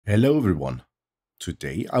Hello everyone.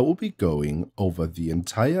 Today I will be going over the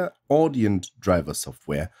entire Audient driver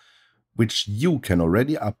software, which you can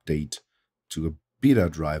already update to a beta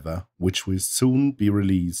driver, which will soon be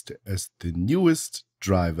released as the newest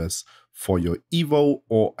drivers for your Evo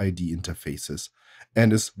or ID interfaces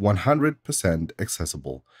and is 100%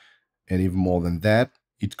 accessible. And even more than that,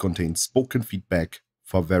 it contains spoken feedback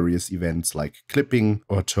for various events like clipping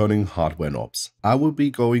or turning hardware knobs. I will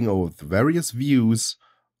be going over the various views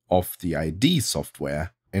of the ID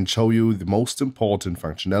software and show you the most important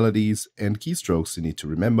functionalities and keystrokes you need to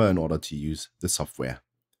remember in order to use the software.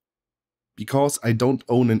 Because I don't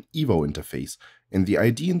own an Evo interface and the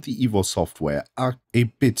ID and the Evo software are a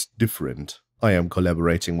bit different, I am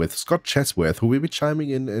collaborating with Scott Chesworth, who will be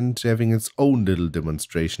chiming in and having his own little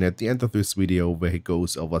demonstration at the end of this video where he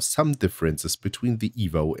goes over some differences between the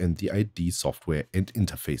Evo and the ID software and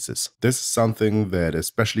interfaces. This is something that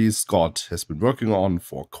especially Scott has been working on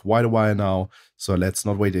for quite a while now, so let's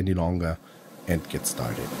not wait any longer and get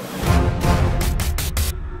started.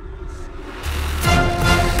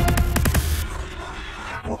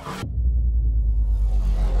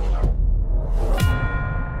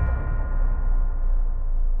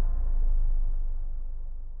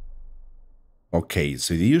 Okay,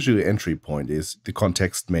 so the usual entry point is the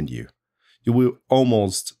context menu. You will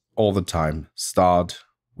almost all the time start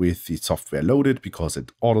with the software loaded because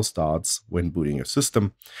it auto starts when booting your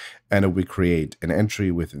system, and it will create an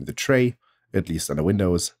entry within the tray, at least under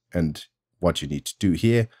Windows, and what you need to do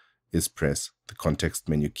here is press the context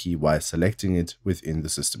menu key while selecting it within the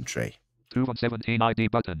system tray. 217 ID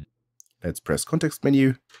button. Let's press context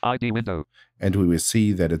menu, ID window. and we will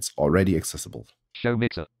see that it's already accessible. Show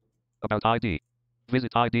mixer. About ID.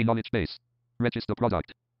 Visit ID knowledge base. Register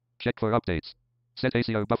product. Check for updates. Set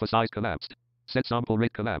ACO buffer size collapsed. Set sample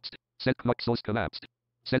rate collapsed. Set clock source collapsed.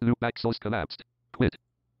 Set loopback source collapsed. Quit.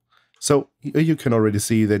 So here you can already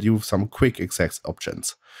see that you have some quick exec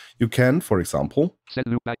options. You can, for example, set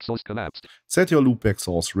loopback source collapsed. Set your loopback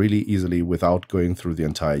source really easily without going through the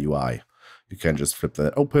entire UI. You can just flip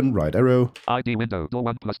that open, right arrow. ID window, door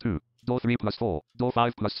 1 plus 2, door 3 plus 4, door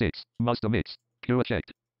 5 plus 6, master mix, Q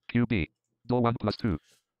checked, QB, door 1 plus 2.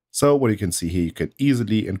 So what you can see here, you can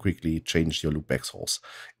easily and quickly change your loopback source.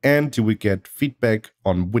 And you will get feedback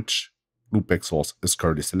on which loopback source is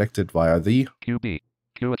currently selected via the QB,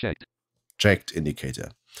 Q checked indicator.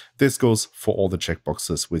 This goes for all the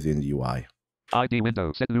checkboxes within the UI. ID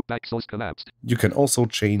window, set loopback source collapsed. You can also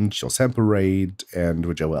change your sample rate and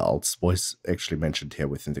whichever else was actually mentioned here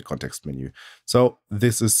within the context menu. So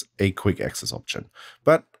this is a quick access option.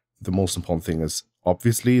 But the most important thing is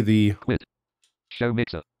obviously the quit.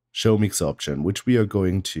 Show mixer option, which we are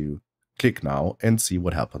going to click now and see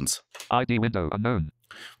what happens. ID window unknown.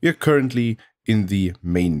 We are currently in the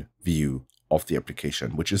main view of the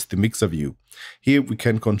application, which is the mixer view. Here we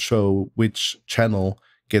can control which channel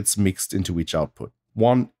gets mixed into each output.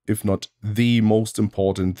 One, if not the most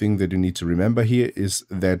important thing that you need to remember here is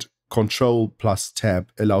that Control plus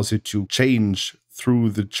Tab allows you to change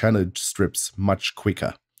through the channel strips much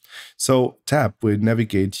quicker. So Tab will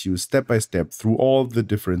navigate you step by step through all the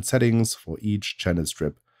different settings for each channel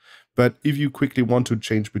strip. But if you quickly want to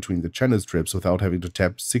change between the channel strips without having to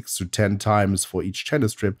tap 6 to 10 times for each channel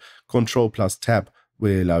strip, Control plus Tab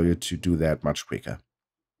will allow you to do that much quicker.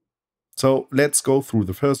 So let's go through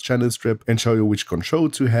the first channel strip and show you which control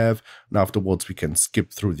to have, and afterwards we can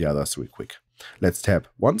skip through the others real quick. Let's tap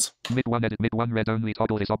once. Mid 1 edit, mid 1 read only,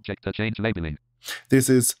 toggle this object to change labeling. This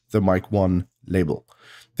is the mic 1 label.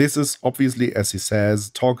 This is obviously, as he says,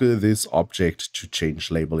 toggle this object to change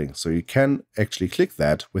labeling. So you can actually click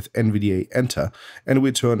that with NVDA enter and it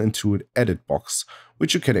will turn into an edit box,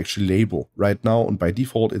 which you can actually label. Right now, and by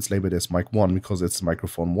default, it's labeled as mic 1 because it's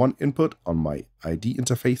microphone 1 input on my ID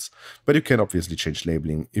interface. But you can obviously change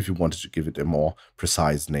labeling if you wanted to give it a more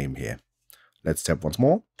precise name here. Let's tap once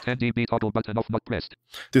more. 10 dB toggle button off not pressed.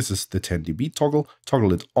 This is the 10 dB toggle.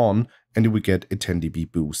 Toggle it on and you will get a 10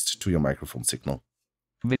 dB boost to your microphone signal.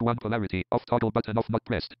 Mid 1 polarity off toggle button off not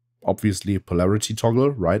pressed. Obviously a polarity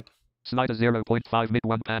toggle, right? Slider 0.5 mid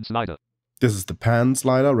 1 pan slider. This is the pan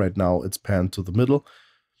slider. Right now it's panned to the middle.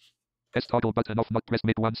 S toggle button off not pressed,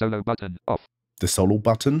 mid 1 solo button off. The solo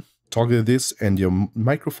button. Toggle this and your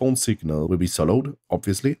microphone signal will be soloed,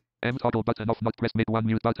 obviously. M toggle button off not pressed, mid 1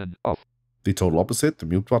 mute button off. The total opposite, the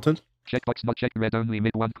mute button. Checkbox not checked, read only,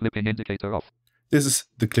 mid 1 clipping indicator off. This is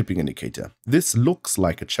the clipping indicator. This looks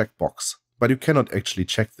like a checkbox, but you cannot actually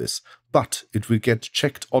check this. But it will get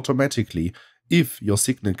checked automatically if your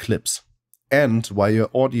signal clips. And while your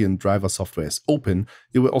Audient driver software is open,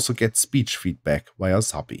 you will also get speech feedback via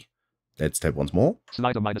SAPI. Let's tap once more.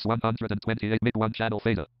 Slider minus 128 mid 1 channel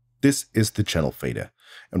fader. This is the channel fader.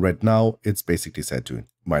 And right now it's basically set to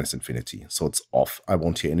 -infinity. So it's off. I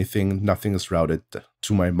won't hear anything. Nothing is routed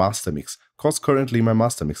to my master mix, because currently my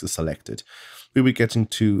master mix is selected. We'll be getting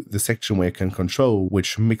to the section where I can control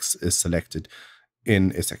which mix is selected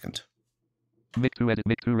in a second. Mic 2 edit,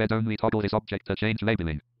 mic 2 read only, toggle is object to change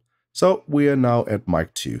labeling. So we are now at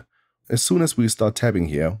mic 2. As soon as we start tabbing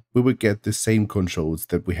here, we will get the same controls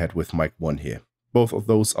that we had with mic 1 here. Both of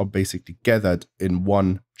those are basically gathered in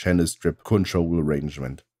one channel strip control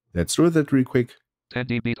arrangement. Let's do that real quick. 10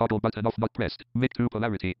 dB toggle button off not pressed. Mic 2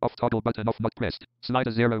 polarity off, toggle button off not pressed.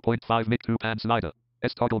 Slider 0.5 mic 2 pan slider.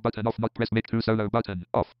 S toggle button off not pressed, mic 2 solo button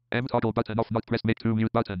off. M toggle button off not pressed, mic 2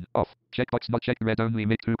 mute button off. Checkbox not checked, read only,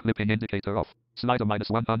 mic 2 clipping indicator off. Slider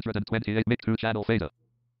 -128 mic 2 channel fader.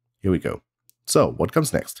 Here we go. So what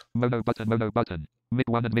comes next? Mono button, mono button. Mic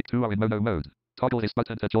 1 and mic 2 are in mono mode. Toggle this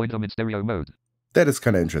button to join them in stereo mode. That is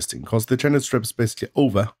kind of interesting, because the channel strip is basically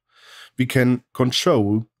over. We can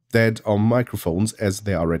control that our microphones, as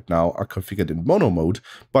they are right now, are configured in mono mode,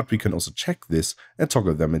 but we can also check this and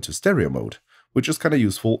toggle them into stereo mode, which is kind of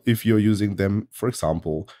useful if you're using them, for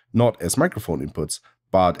example, not as microphone inputs,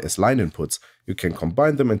 but as line inputs. You can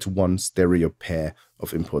combine them into one stereo pair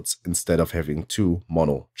of inputs instead of having two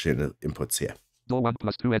mono channel inputs here. Door 1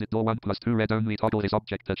 plus 2 edit, door 1 plus 2 read only, toggle is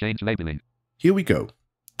object to change labeling. Here we go.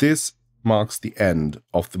 This marks the end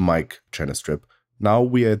of the mic channel strip. Now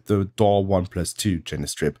we're at the door 1 plus 2 channel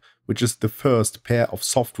strip, which is the first pair of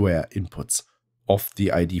software inputs of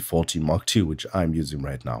the ID14 Mark II, which I'm using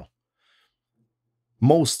right now.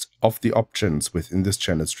 Most of the options within this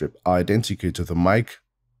channel strip are identical to the mic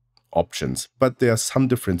options, but there are some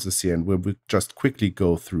differences here, and we'll just quickly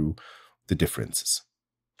go through the differences.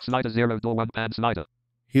 Slider 0, door 1 pan slider.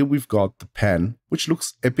 Here we've got the pan, which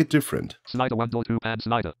looks a bit different. Slider 1, door 2 pan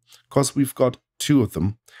slider. Because we've got two of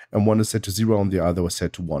them, and one is set to 0 and the other was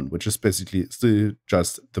set to 1, which is basically still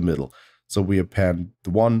just the middle. So we pan the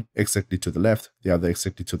one exactly to the left, the other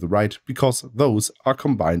exactly to the right, because those are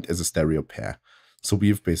combined as a stereo pair. So we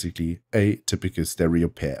have basically a typical stereo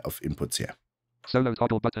pair of inputs here. Solo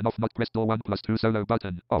toggle button off not pressed, door 1 plus 2 solo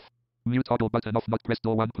button off. Mute toggle button off not pressed,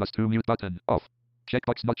 door 1 plus 2 mute button off.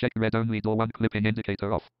 Checkbox not checked, read only, door 1 clipping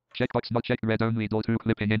indicator off. Checkbox not checked, read only, door 2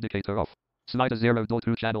 clipping indicator off. Slider 0, door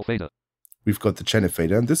 2 channel fader. We've got the channel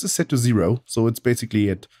fader, and this is set to 0, so it's basically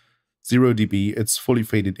at 0 dB, it's fully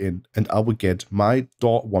faded in, and I will get my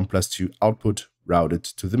door 1 plus 2 output routed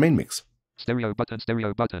to the main mix. Stereo button,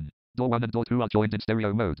 stereo button. Door 1 and door 2 are joined in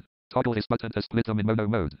stereo mode. Toggle this button to split them in mono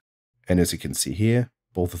mode. And as you can see here,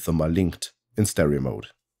 both of them are linked in stereo mode.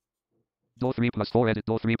 Door 3 plus 4 edit,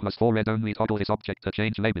 door 3 plus 4 read only, toggle this object to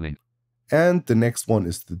change labeling. And the next one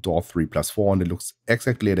is the door 3 plus 4, and it looks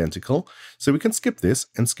exactly identical. So we can skip this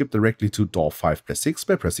and skip directly to door 5 plus 6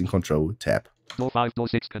 by pressing Ctrl Tab. Door 5, door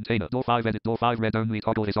 6 container, door 5 edit, door 5 read only,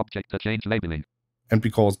 toggle this object to change labeling. And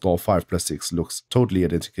because door 5 plus 6 looks totally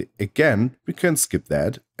identical again, we can skip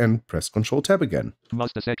that and press Ctrl Tab again.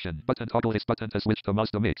 Master section, button, toggle this button to switch to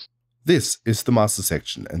master mix. This is the master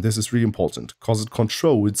section, and this is really important because it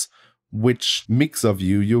controls which mixer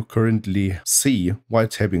view you currently see while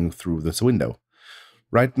tabbing through this window.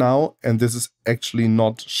 Right now, and this is actually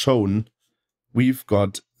not shown, we've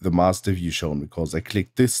got the master view shown because I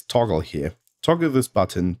click this toggle here. Toggle this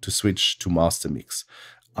button to switch to master mix.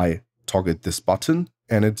 I toggled this button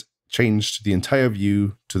and it changed the entire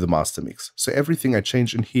view to the master mix. So everything I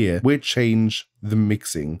change in here will change the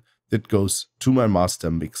mixing that goes to my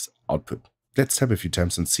master mix output. Let's tap a few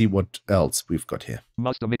times and see what else we've got here.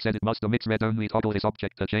 Master mix edit, master mix read only, toggle this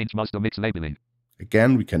object to change master mix labeling.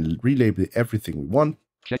 Again, we can relabel everything we want.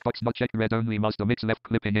 Checkbox not checked, read only, master mix left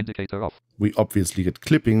clipping indicator off. We obviously get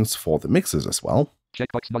clippings for the mixes as well.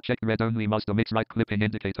 Checkbox not checked, read only, master mix right clipping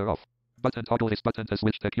indicator off. Button, toggle this button to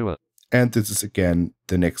switch to QA. And this is again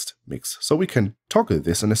the next mix. So we can toggle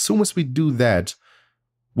this, and as soon as we do that,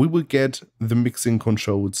 we will get the mixing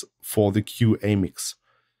controls for the QA mix.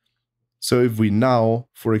 So if we now,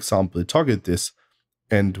 for example, toggled this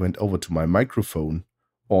and went over to my microphone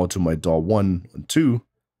or to my door 1 and 2,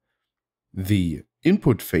 the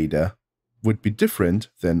input fader would be different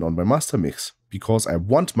than on my master mix, because I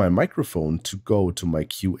want my microphone to go to my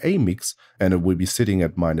QA mix and it will be sitting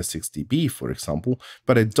at -6 dB, for example,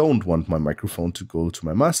 but I don't want my microphone to go to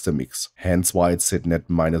my master mix, hence why it's sitting at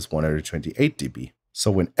 -128 dB.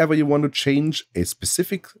 So whenever you want to change a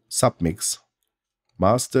specific submix,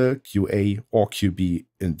 master, QA, or QB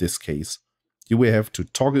in this case, you will have to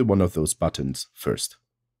toggle one of those buttons first.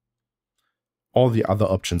 All the other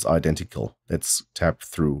options are identical. Let's tap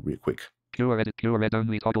through real quick. Cure edit, cure read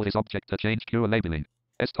only, toggle this object to change cure labeling.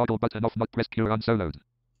 S toggle button off not pressed, cure unsoloed.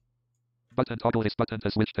 Button toggle is button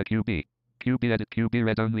to switch to QB. QB edit QB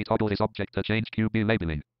read only toggle is object to change QB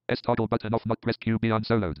labeling. S toggle button off not press QB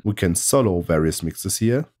unsoloed. We can solo various mixers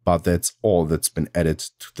here, but that's all that's been added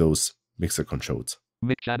to those mixer controls.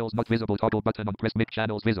 Mic channels not visible toggle button on press mic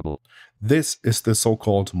channels visible. This is the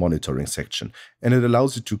so-called monitoring section, and it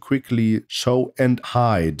allows you to quickly show and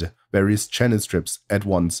hide various channel strips at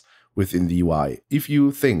once within the UI. If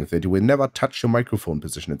you think that you will never touch your microphone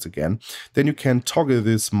positions again, then you can toggle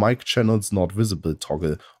this mic channels not visible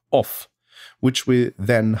toggle off, which will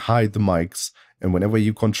then hide the mics, and whenever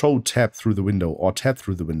you control tab through the window or tab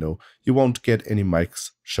through the window, you won't get any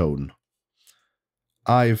mics shown.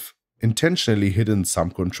 I've intentionally hidden some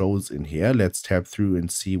controls in here. Let's tab through and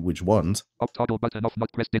see which ones. Opt toggle button off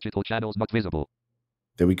not press digital channels not visible.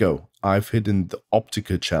 There we go. I've hidden the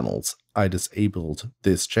optical channels. I disabled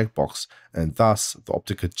this checkbox, and thus the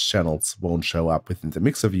optical channels won't show up within the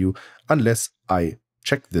mixer view unless I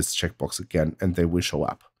check this checkbox again, and they will show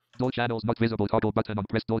up. Door channels not visible toggle button on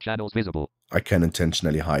press door channels visible. I can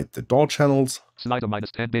intentionally hide the door channels. Slider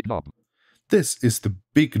 -10 big knob. This is the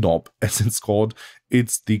big knob, as it's called.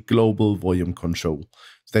 It's the global volume control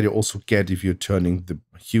that you also get if you're turning the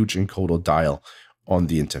huge encoder dial on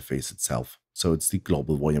the interface itself. So it's the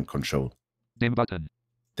global volume control. Dim button.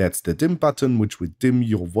 That's the dim button, which will dim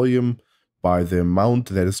your volume by the amount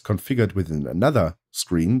that is configured within another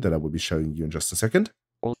screen that I will be showing you in just a second.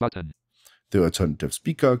 Alt button. The alternative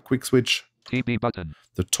speaker quick switch. TB button.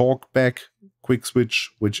 The talkback quick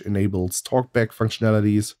switch, which enables talkback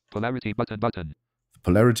functionalities. Polarity button. The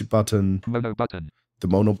polarity button. Mono button. The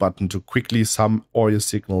mono button to quickly sum audio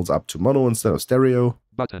signals up to mono instead of stereo.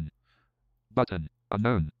 Button.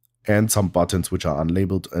 Unknown. And some buttons which are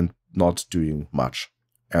unlabeled and not doing much.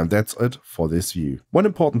 And that's it for this view. One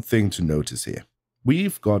important thing to notice here.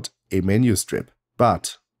 We've got a menu strip,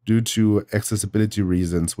 but due to accessibility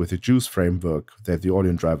reasons with the JUICE framework that the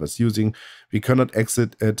Audient driver is using, we cannot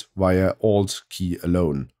exit it via Alt key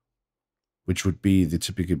alone, which would be the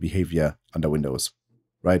typical behavior under Windows,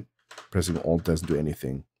 right? Pressing Alt doesn't do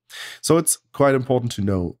anything. So it's quite important to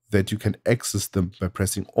know that you can access them by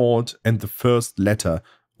pressing Alt and the first letter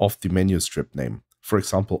of the menu strip name, for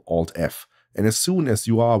example, Alt F. And as soon as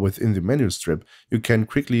you are within the menu strip, you can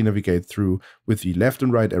quickly navigate through with the left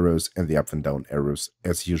and right arrows and the up and down arrows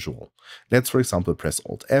as usual. Let's, for example, press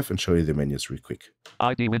Alt F and show you the menus real quick.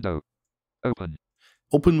 ID window. Open.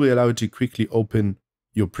 Open will allow you to quickly open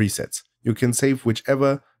your presets. You can save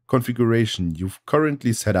whichever configuration you've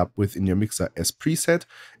currently set up within your mixer as preset,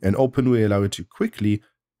 and Open will allow you to quickly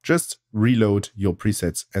just reload your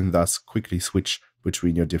presets and thus quickly switch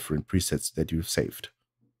between your different presets that you've saved.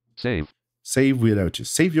 Save. Save will allow you to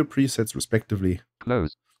save your presets respectively.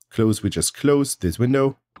 Close. Close, we just close this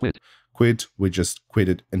window. Quit. Quit, we just quit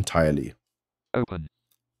it entirely. Open.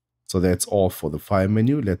 So that's all for the file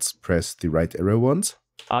menu. Let's press the right arrow once.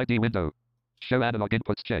 ID window. Show analog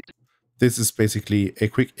inputs checked. This is basically a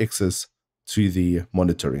quick access to the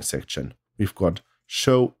monitoring section. We've got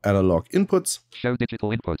show analog inputs. Show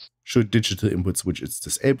digital inputs. Show digital inputs, which is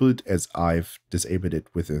disabled as I've disabled it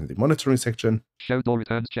within the monitoring section. Show door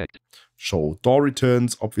returns checked. Show door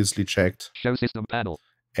returns, obviously checked. Show system panel.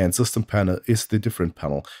 And system panel is the different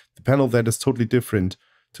panel. The panel that is totally different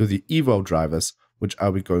to the Evo drivers, which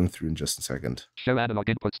I'll be going through in just a second. Show analog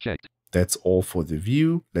inputs checked. That's all for the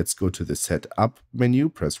view. Let's go to the setup menu,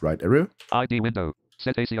 press right arrow. ID window.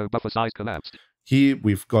 Set ACO buffer size collapsed. Here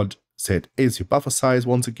we've got set ACO buffer size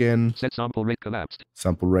once again. Set sample rate collapsed.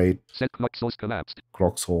 Sample rate. Set clock source collapsed.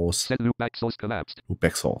 Clock source. Set loopback source collapsed.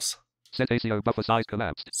 Loopback source. Set ACO buffer size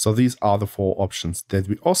collapsed. So these are the 4 options that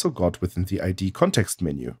we also got within the ID context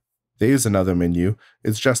menu. There is another menu.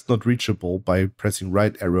 It's just not reachable by pressing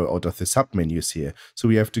right arrow out of the submenus here. So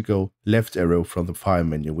we have to go left arrow from the file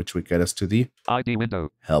menu, which will get us to the ID window.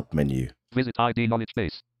 help menu. Visit ID knowledge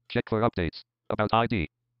base. Check for updates. About ID.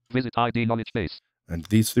 Visit ID knowledge base. And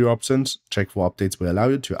these 3 options, check for updates, will allow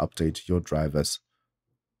you to update your drivers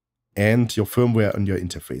and your firmware on your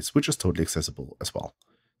interface, which is totally accessible as well.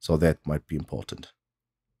 So that might be important.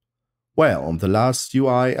 Well, the last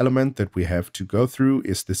UI element that we have to go through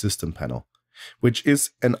is the system panel, which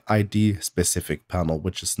is an ID-specific panel,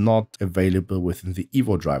 which is not available within the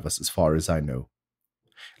Evo drivers as far as I know.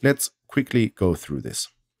 Let's quickly go through this.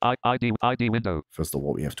 ID window. First of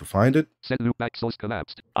all, we have to find it. Set loopback source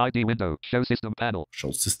collapsed. ID window. Show system panel.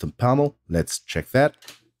 Show system panel. Let's check that.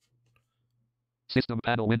 System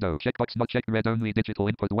panel window. Checkbox not checked. Read only digital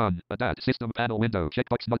input 1. Adat. System panel window.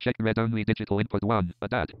 Checkbox not checked. Read only digital input 1.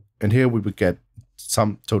 Adat. And here we will get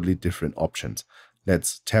some totally different options.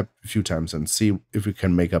 Let's tap a few times and see if we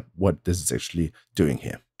can make up what this is actually doing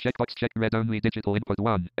here. Checkbox check. Read only digital input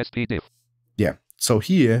 1. SPDIF. Yeah, so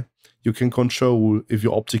here you can control if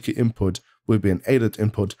your optical input will be an alot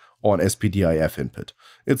input or an SPDIF input.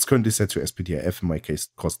 It's currently set to SPDIF in my case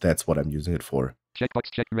because that's what I'm using it for.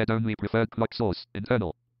 Checkbox check read only preferred clock source,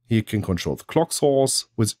 internal. Here you can control the clock source,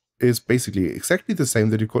 which is basically exactly the same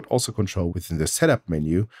that you could also control within the setup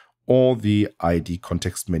menu or the ID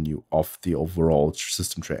context menu of the overall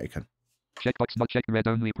system tray icon. Checkbox not check read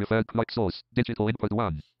only preferred clock source, digital input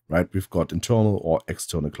 1. Right, we've got internal or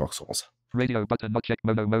external clock source. Radio button not check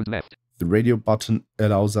mono mode left. The radio button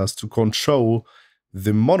allows us to control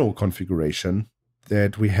the mono configuration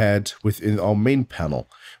that we had within our main panel.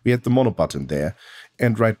 We had the mono button there,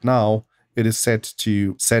 and right now it is set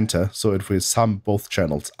to center, so it will sum both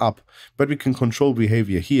channels up, but we can control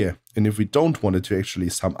behavior here. And if we don't want it to actually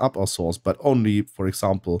sum up our source, but only, for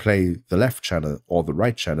example, play the left channel or the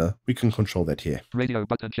right channel, we can control that here. Radio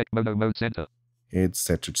button check mono mode center. It's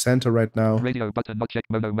set to center right now. Radio button not check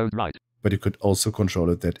mono mode right. But you could also control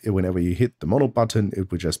it that whenever you hit the mono button,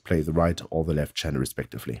 it will just play the right or the left channel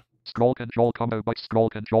respectively. Scroll control combo box scroll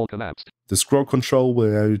control collapsed. The scroll control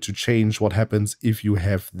will allow you to change what happens if you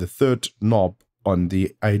have the third knob on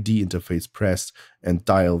the ID interface pressed and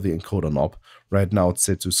dial the encoder knob. Right now it's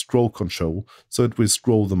set to scroll control, so it will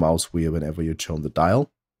scroll the mouse wheel whenever you turn the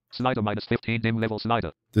dial. Slider -15 dim level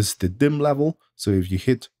slider. This is the dim level, so if you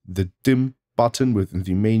hit the dim button within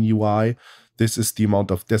the main UI, this is the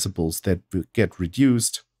amount of decibels that will get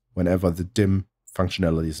reduced whenever the dim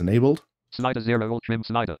functionality is enabled. Slider 0 alt trim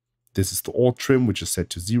slider. This is the alt trim, which is set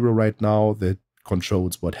to 0 right now. That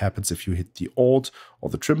controls what happens if you hit the alt or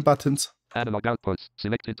the trim buttons. Analog outputs,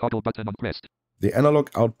 selected toggle button unpressed. The analog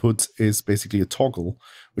output is basically a toggle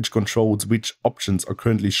which controls which options are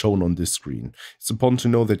currently shown on this screen. It's important to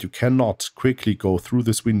know that you cannot quickly go through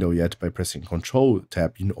this window yet by pressing Control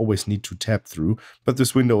tab. You always need to tab through, but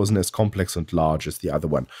this window isn't as complex and large as the other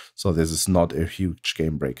one, so this is not a huge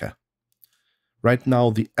game breaker. Right now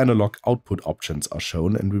the analog output options are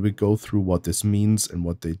shown, and we will go through what this means and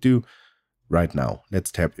what they do right now.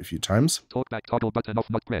 Let's tap a few times. Talkback toggle button off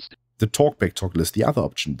not pressed. The talkback toggle is the other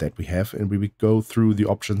option that we have, and we will go through the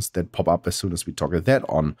options that pop up as soon as we toggle that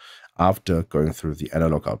on after going through the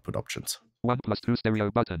analog output options. 1+2 stereo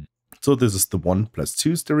button. So this is the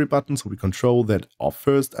 1+2 stereo button, so we control that our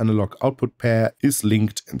first analog output pair is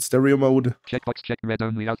linked in stereo mode. Checkbox check read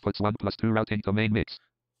only outputs 1+2 routing to main mix.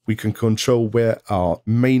 We can control where our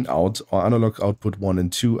main out or analog output 1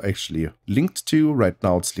 and 2 actually linked to. Right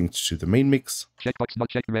now it's linked to the main mix. Checkbox not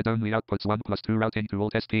check read only outputs 1+2 routing to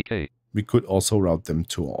alt SPK. We could also route them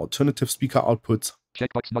to our alternative speaker outputs.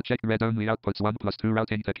 Checkbox not check read only outputs 1+2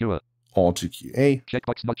 routing to QA. Or to QA.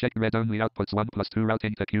 Checkbox not check read only outputs 1+2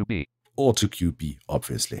 routing to QB. Or to QB,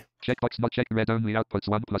 obviously. Checkbox not check read only outputs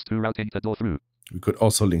 1+2 routing to door through. We could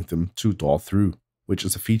also link them to door through, which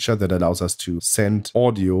is a feature that allows us to send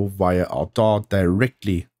audio via our DAW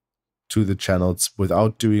directly to the channels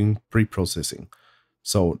without doing pre-processing.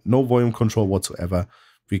 So no volume control whatsoever.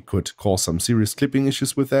 We could cause some serious clipping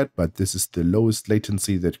issues with that, but this is the lowest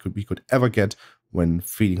latency that we could ever get when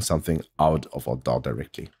feeding something out of our DAW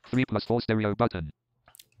directly. 3+4 stereo button.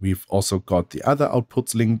 We've also got the other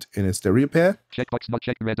outputs linked in a stereo pair. Checkbox not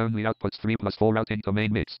check read only outputs 3+4 routing to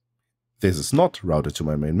main mix. This is not routed to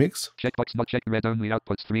my main mix. Checkbox not check read only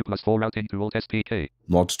outputs 3+4 routing to alt SPK.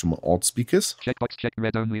 Not to my alt speakers. Checkbox check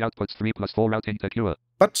read only outputs 3+4 routing to QA.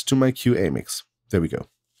 But to my QA mix. There we go.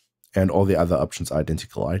 And all the other options are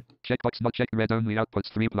identical, right? Checkbox not check read only outputs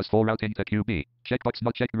 3+4 routing to QB. Checkbox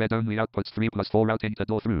not check read only outputs 3+4 routing to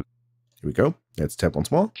door through. Here we go. Let's tap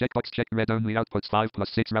once more. Checkbox check read only outputs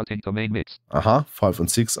 5+6 routing to main mix. 5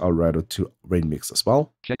 and 6 are routed to main mix as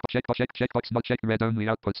well. Checkbox not check read only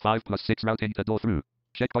outputs 5+6 routing to door through.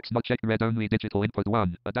 Checkbox not check read only digital input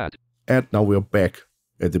 1, ADAT. And now we're back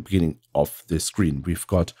at the beginning of the screen. We've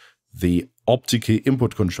got the optical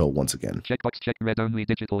input control once again. Checkbox check read only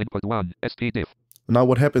digital input 1, SPDIF. Now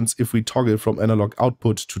what happens if we toggle from analog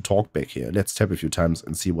output to talkback here? Let's tap a few times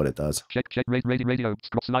and see what it does. Check radio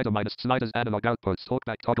scroll slider minus sliders analog outputs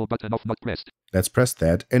talkback toggle button off not pressed. Let's press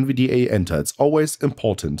that. NVDA enter. It's always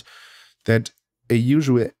important that a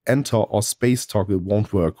usual enter or space toggle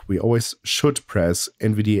won't work. We always should press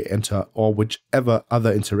NVDA enter or whichever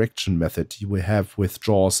other interaction method you will have with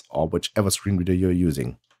JAWS or whichever screen reader you're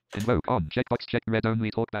using. Invoke on. Checkbox check read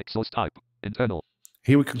only talkback source type. Internal.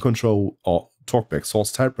 Here we can control our talkback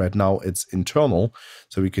source type. Right now it's internal,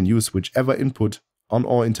 so we can use whichever input on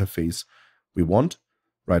our interface we want.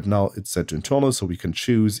 Right now it's set to internal, so we can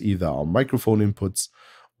choose either our microphone inputs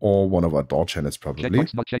or one of our DAW channels probably.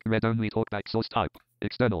 Checkbox not check read only talkback source type.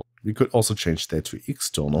 External. We could also change that to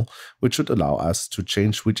external, which would allow us to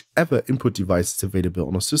change whichever input device is available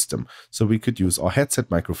on a system. So we could use our headset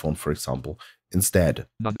microphone, for example, instead.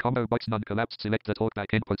 Non-combo box, non-collapsed. Select the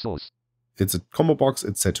talkback input source. It's a combo box.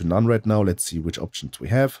 It's set to none right now. Let's see which options we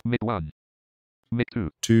have. Mic 1. Mic 2.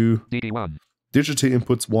 2. DD1. Digital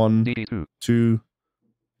inputs 1. DD2. 2.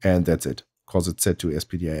 And that's it. Because it's set to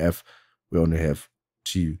SPDIF, we only have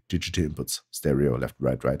 2 digital inputs. Stereo, left,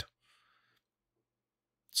 right.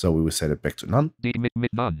 So we will set it back to none.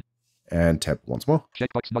 Mic none. And tap once more.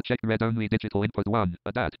 Checkbox not checked. Read only. Digital input 1.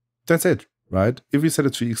 ADAT. That's it, right? If we set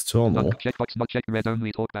it to external, Checkbox not checked. Read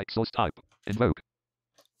only. Talkback source type. Invoke.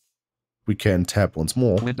 we can tap once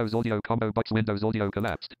more. Windows Audio combo box. Windows Audio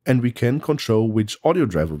collapsed. And we can control which audio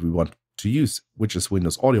driver we want to use, which is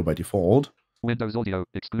Windows Audio by default. Windows Audio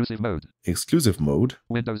exclusive mode. Exclusive mode.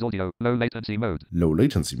 Windows Audio low latency mode. Low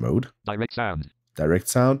latency mode. Direct sound. Direct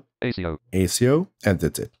sound. ASIO. ASIO. And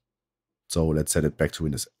that's it. So let's set it back to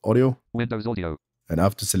Windows Audio. Windows Audio. And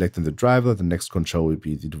after selecting the driver, the next control will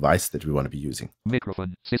be the device that we want to be using.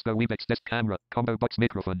 Microphone. Cisco Webex desk camera. Combo box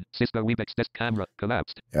microphone. Cisco Webex desk camera.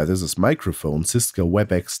 Collapsed. Yeah, this is microphone, Cisco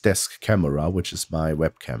WebEx desk camera, which is my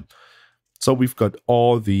webcam. So we've got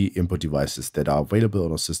all the input devices that are available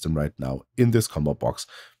on our system right now in this combo box.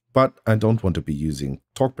 But I don't want to be using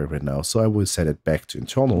TalkBack right now, so I will set it back to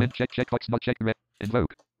internal. Checkbox not checked.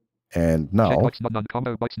 Invoke. And now Checkbox not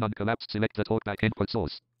non-combo box non-collapsed. Select the talkback input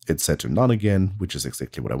source. it's set to none again, which is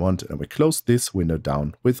exactly what I want. And we close this window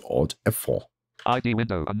down with Alt F4. ID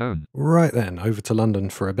window unknown. Right then, over to London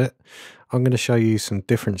for a bit. I'm going to show you some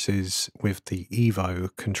differences with the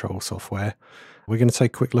Evo control software. We're going to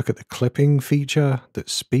take a quick look at the clipping feature that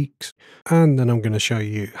speaks, and then I'm going to show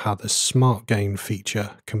you how the smart gain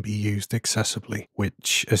feature can be used accessibly,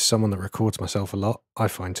 which, as someone that records myself a lot, I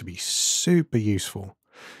find to be super useful.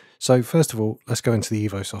 So first of all, let's go into the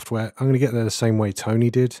Evo software. I'm going to get there the same way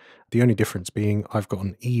Toni did. The only difference being I've got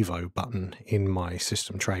an Evo button in my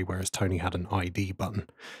system tray, whereas Toni had an ID button.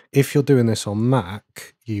 If you're doing this on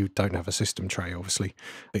Mac, you don't have a system tray, obviously,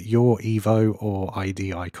 but your Evo or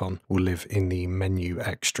ID icon will live in the menu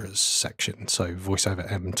extras section. So voice over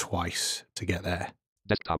M twice to get there.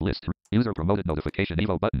 Desktop list. User promoted notification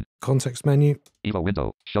Evo button. Context menu. Evo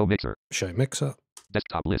window. Show mixer. Show mixer.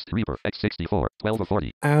 Desktop list. Reaper. X64. 12 of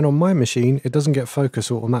 40. And on my machine, it doesn't get focus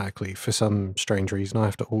automatically for some strange reason. I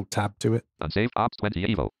have to Alt-Tab to it. Unsaved ops 20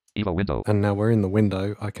 Evo. Evo window. And now we're in the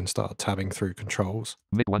window. I can start tabbing through controls.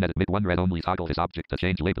 Mic 1 edit. Mic 1 read only. Toggle this object to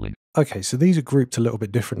change labeling. Okay, so these are grouped a little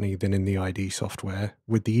bit differently than in the ID software.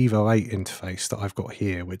 With the Evo 8 interface that I've got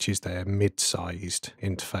here, which is their mid-sized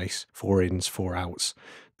interface, 4 ins, 4 outs,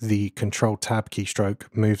 the Control Tab keystroke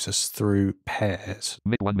moves us through pairs.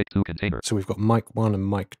 Mic 1, Mic 2 container. So we've got mic 1 and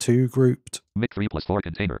mic 2 grouped, Mic 3 plus 4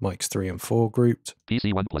 container. mics 3 and 4 grouped,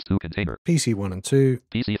 PC 1 plus 2 container. PC 1 and 2,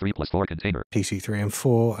 PC 3 plus 4 container. PC 3 and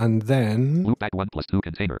 4, and then Loopback 1 plus 2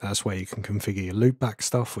 container. that's where you can configure your loopback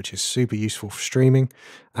stuff, which is super useful for streaming.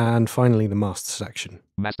 And finally, the master section.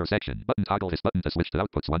 Master section. Button toggle this button to switch to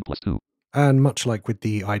outputs 1 plus 2. And much like with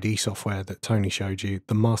the ID software that Toni showed you,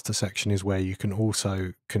 the master section is where you can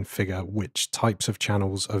also configure which types of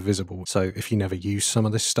channels are visible. So if you never use some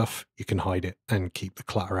of this stuff, you can hide it and keep the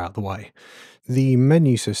clutter out of the way. The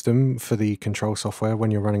menu system for the control software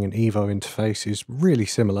when you're running an Evo interface is really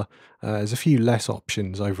similar. There's a few less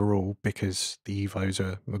options overall because the Evos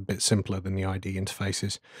are a bit simpler than the ID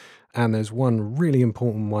interfaces. And there's one really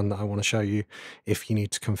important one that I want to show you if you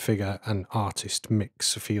need to configure an artist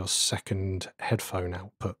mix for your second headphone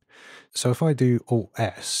output. So if I do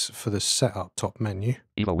Alt-S for the setup top menu,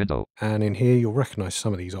 Evo window. and in here you'll recognize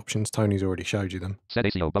some of these options. Toni's already showed you them. Set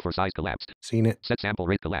ACO buffer size collapsed. Seen it, Set sample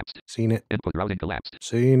rate collapsed. seen it, Input routing collapsed.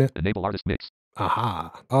 seen it. Enable artist mix.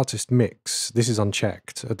 Aha, artist mix. This is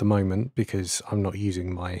unchecked at the moment because I'm not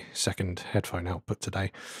using my second headphone output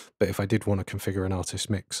today. But if I did want to configure an artist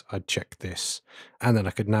mix, I'd check this. And then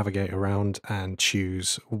I could navigate around and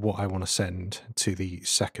choose what I want to send to the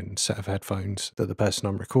second set of headphones that the person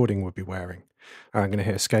I'm recording would be wearing. I'm going to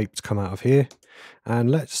hit escape to come out of here.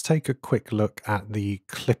 And let's take a quick look at the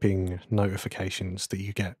clipping notifications that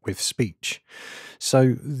you get with speech.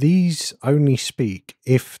 So these only speak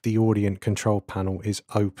if the Audient control panel is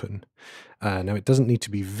open. Now it doesn't need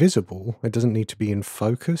to be visible, it doesn't need to be in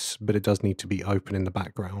focus, but it does need to be open in the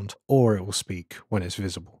background, or it will speak when it's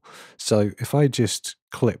visible. So if I just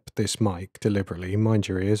clip this mic deliberately, mind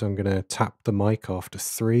your ears, I'm going to tap the mic after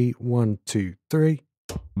 3, 1, 2, 3.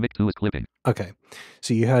 Mic 2 is clipping. Okay,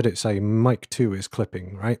 so you heard it say mic 2 is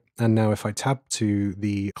clipping, right? And now if I tab to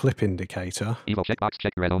the clip indicator... Evo checkbox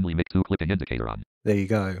check read only mic 2 clipping indicator on. There you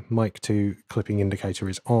go. Mic 2 clipping indicator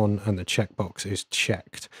is on and the checkbox is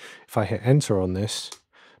checked. If I hit enter on this,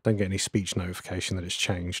 don't get any speech notification that it's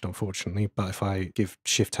changed, unfortunately. But if I give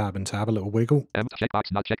Shift Tab and Tab a little wiggle...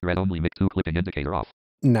 checkbox not checked read only mic 2 clipping indicator off.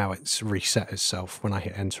 Now it's reset itself when I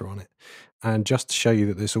hit enter on it. And just to show you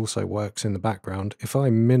that this also works in the background, if I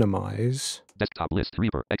minimize... Desktop list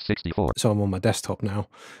Reaper x64. So I'm on my desktop now,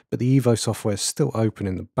 but the Evo software is still open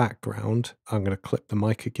in the background. I'm going to clip the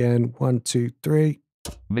mic again. 1, 2, 3.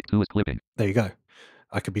 Mic 2 is clipping. There you go.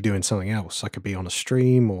 I could be doing something else. I could be on a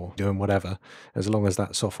stream or doing whatever. As long as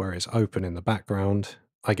that software is open in the background,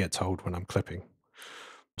 I get told when I'm clipping.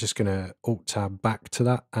 Just going to Alt-Tab back to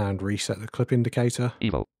that and reset the clip indicator.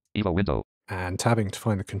 Evo window. And tabbing to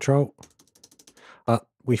find the control.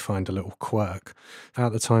 We find a little quirk.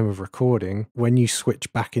 At the time of recording, when you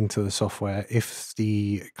switch back into the software, if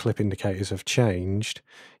the clip indicators have changed,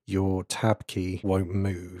 your tab key won't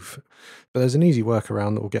move. But there's an easy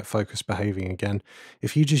workaround that will get focus behaving again.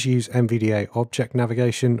 If you just use NVDA object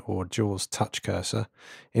navigation or JAWS touch cursor,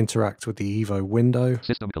 interact with the Evo window,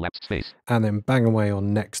 System collapsed space, and then bang away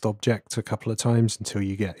on next object a couple of times until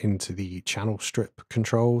you get into the channel strip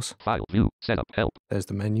controls. File, view, setup, help. There's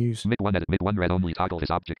the menus. Mic 1 edit, mic 1 read only toggle this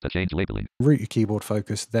object to change labeling. Route your keyboard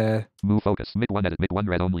focus there. Move focus, mic 1 edit, mic 1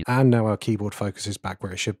 read only. And now our keyboard focus is back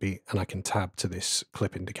where it should be, and I can tab to this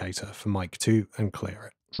clip indicator for mic 2 and clear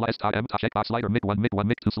it. Slice toggle M checkbox slider mic 1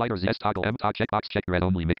 mic 2 sliders yes toggle M checkbox check read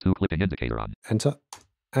only mic 2 clipping indicator on. Enter,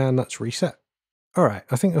 and that's reset. All right,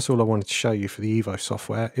 I think that's all I wanted to show you for the Evo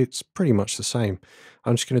software. It's pretty much the same.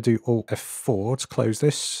 I'm just going to do Alt F4 to close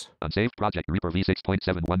this. Unsaved project Reaper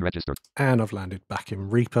v6.71 registered. And I've landed back in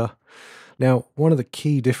Reaper. Now, one of the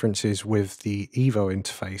key differences with the Evo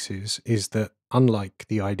interfaces is that unlike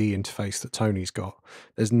the ID interface that Toni's got,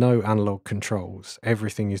 there's no analog controls.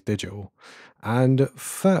 Everything is digital. And at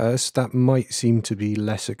first, that might seem to be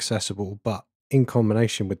less accessible, but in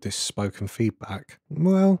combination with this spoken feedback,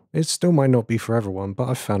 well, it still might not be for everyone, but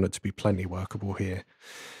I've found it to be plenty workable here.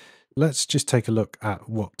 Let's just take a look at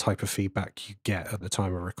what type of feedback you get at the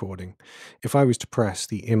time of recording. If I was to press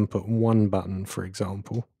the input 1 button, for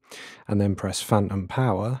example, and then press phantom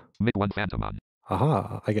power, mic 1 phantom on.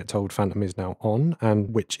 Aha, I get told phantom is now on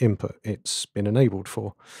and which input it's been enabled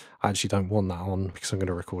for. I actually don't want that on because I'm going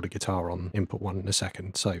to record a guitar on input 1 in a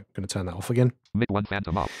second, so I'm going to turn that off again. Mic 1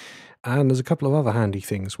 phantom off. And there's a couple of other handy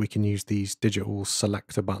things we can use these digital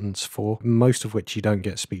selector buttons for, most of which you don't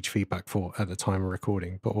get speech feedback for at the time of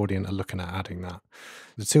recording, but Audient are looking at adding that.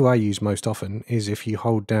 The two I use most often is if you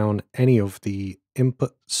hold down any of the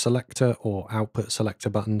input selector or output selector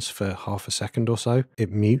buttons for half a second or so,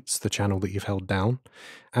 it mutes the channel that you've held down.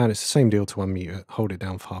 And it's the same deal to unmute it, hold it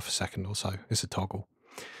down for half a second or so. It's a toggle.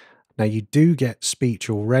 Now you do get speech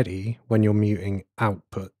already when you're muting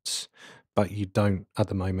outputs, but you don't at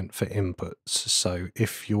the moment for inputs. So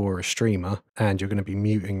if you're a streamer and you're going to be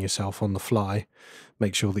muting yourself on the fly,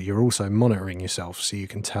 make sure that you're also monitoring yourself so you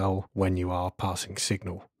can tell when you are passing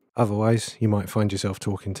signal. Otherwise, you might find yourself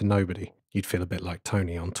talking to nobody. You'd feel a bit like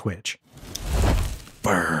Toni on Twitch.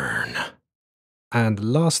 Burn. And the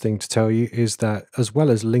last thing to tell you is that as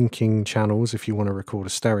well as linking channels if you want to record a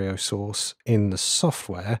stereo source in the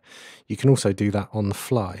software, you can also do that on the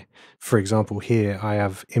fly. For example, here I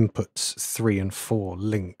have inputs 3 and 4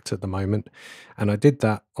 linked at the moment, and I did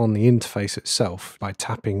that on the interface itself by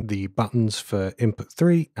tapping the buttons for input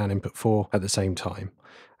 3 and input 4 at the same time.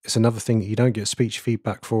 It's another thing that you don't get speech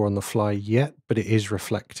feedback for on the fly yet, but it is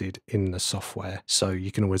reflected in the software. So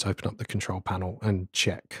you can always open up the control panel and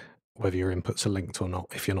check whether your inputs are linked or not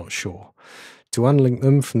if you're not sure. To unlink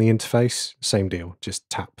them from the interface, same deal. Just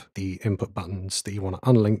tap the input buttons that you want to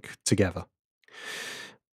unlink together.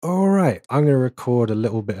 All right, I'm going to record a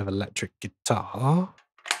little bit of electric guitar.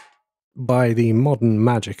 By the modern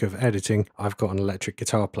magic of editing, I've got an electric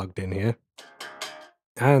guitar plugged in here.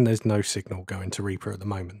 And there's no signal going to Reaper at the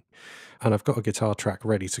moment. And I've got a guitar track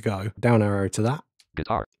ready to go. Down arrow to that.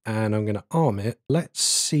 Guitar. And I'm going to arm it. Let's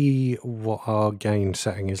see what our gain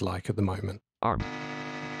setting is like at the moment. Arm.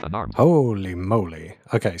 An arm. Holy moly.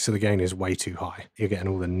 Okay, so the gain is way too high. You're getting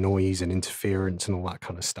all the noise and interference and all that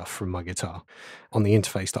kind of stuff from my guitar. On the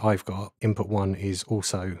interface that I've got, input 1 is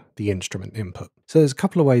also the instrument input. So there's a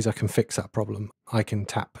couple of ways I can fix that problem. I can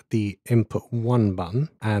tap the input 1 button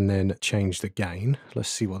and then change the gain. Let's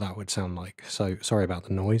see what that would sound like. So sorry about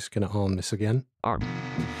the noise. Going to arm this again. Arm.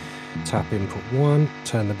 Tap input 1,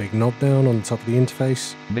 turn the big knob down on the top of the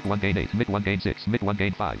interface. Mic 1 gain 8, mic 1 gain 6, mic 1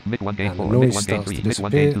 gain 5, mic 1 gain And the 4, noise mic 1 gain starts 3, to mic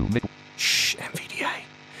 1 gain 2, disappear. Shh, NVDA.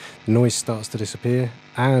 noise starts to disappear,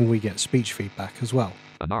 and we get speech feedback as well.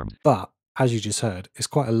 Unarmed. But, as you just heard, it's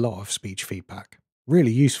quite a lot of speech feedback.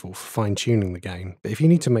 Really useful for fine-tuning the gain, but if you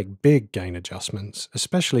need to make big gain adjustments,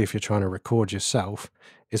 especially if you're trying to record yourself,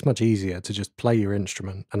 it's much easier to just play your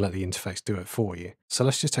instrument and let the interface do it for you. So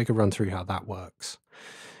let's just take a run through how that works.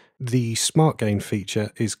 The Smart Gain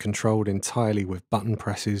feature is controlled entirely with button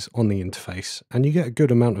presses on the interface, and you get a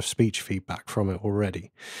good amount of speech feedback from it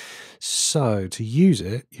already. So to use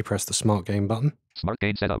it, you press the Smart Gain button. Smart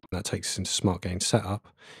Gain Setup. That takes us into Smart Gain Setup.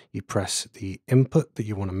 You press the input that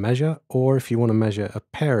you want to measure, or if you want to measure a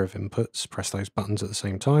pair of inputs, press those buttons at the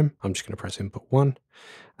same time. I'm just going to press input 1.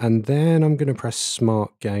 And then I'm going to press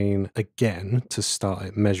Smart Gain again to start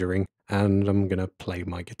it measuring, and I'm going to play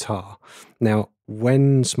my guitar. Now,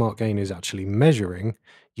 when Smart Gain is actually measuring,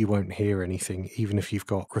 you won't hear anything, even if you've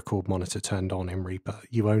got Record Monitor turned on in Reaper.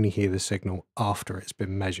 You only hear the signal after it's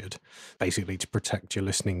been measured, basically to protect your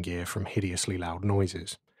listening gear from hideously loud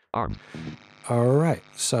noises. Armed. Alright,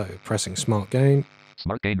 so pressing Smart Gain.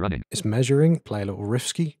 Smart Gain running. It's measuring. Play a little riff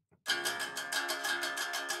ski.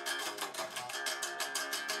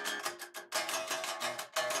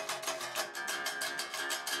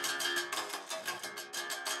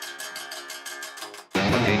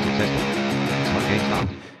 Smart Gain successful. Smart Gain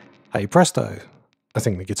stopped. Hey presto! I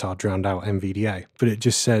think the guitar drowned out NVDA, but it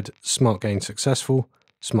just said Smart Gain successful,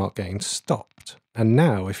 Smart Gain stopped. And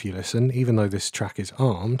now if you listen, even though this track is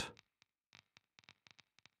armed,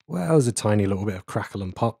 well, there's a tiny little bit of crackle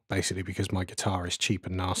and pop, basically because my guitar is cheap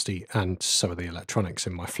and nasty, and so are the electronics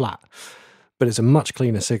in my flat. But it's a much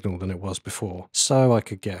cleaner signal than it was before, so I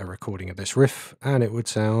could get a recording of this riff, and it would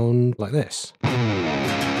sound like this.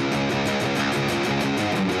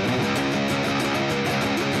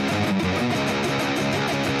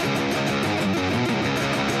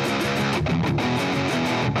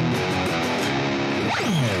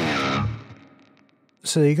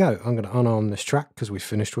 So there you go. I'm going to unarm this track because we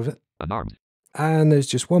finished with it. Unarmed. And there's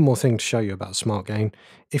just one more thing to show you about Smart Gain.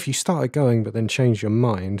 If you started going but then change your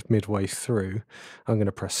mind midway through, I'm going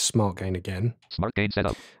to press Smart Gain again. Smart Gain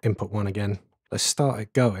Setup. Input 1 again. Let's start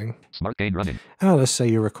it going. Smart Gain running. Now let's say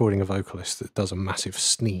you're recording a vocalist that does a massive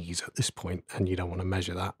sneeze at this point and you don't want to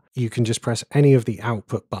measure that. You can just press any of the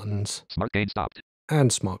output buttons. Smart Gain stopped.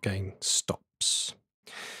 And Smart Gain stops.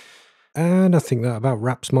 And I think that about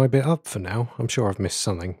wraps my bit up for now. I'm sure I've missed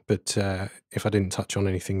something, but if I didn't touch on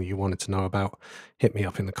anything that you wanted to know about, hit me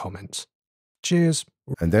up in the comments. Cheers.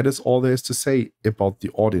 And that is all there is to say about the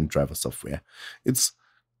Audient driver software. It's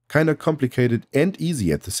kind of complicated and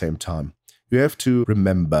easy at the same time. You have to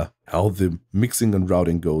remember how the mixing and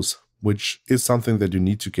routing goes, which is something that you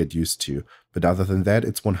need to get used to. But other than that,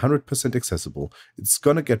 it's 100% accessible. It's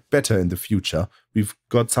gonna get better in the future. We've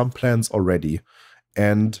got some plans already.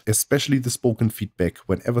 And especially the spoken feedback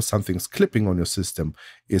whenever something's clipping on your system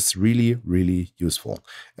is really, really useful.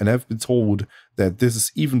 And I've been told that this is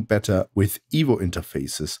even better with Evo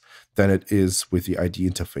interfaces than it is with the ID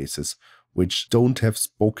interfaces, which don't have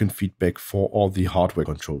spoken feedback for all the hardware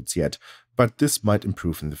controls yet. But this might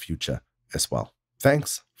improve in the future as well.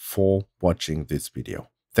 Thanks for watching this video.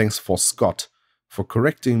 Thanks for Scott for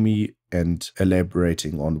correcting me and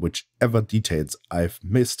elaborating on whichever details I've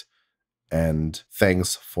missed. And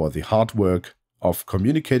thanks for the hard work of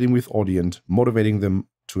communicating with Audient, motivating them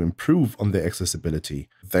to improve on their accessibility.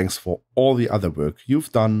 Thanks for all the other work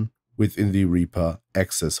you've done within the Reaper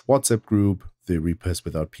Access WhatsApp group, the Reapers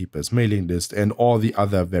Without Peepers mailing list, and all the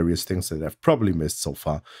other various things that I've probably missed so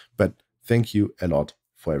far. But thank you a lot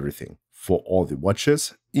for everything. For all the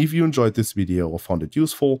watchers, if you enjoyed this video or found it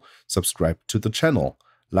useful, subscribe to the channel,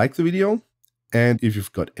 like the video, and if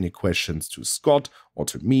you've got any questions to Scott or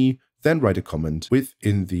to me, then write a comment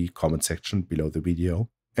within the comment section below the video,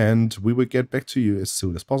 and we will get back to you as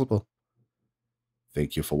soon as possible.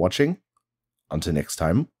 Thank you for watching. Until next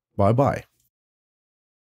time, bye bye.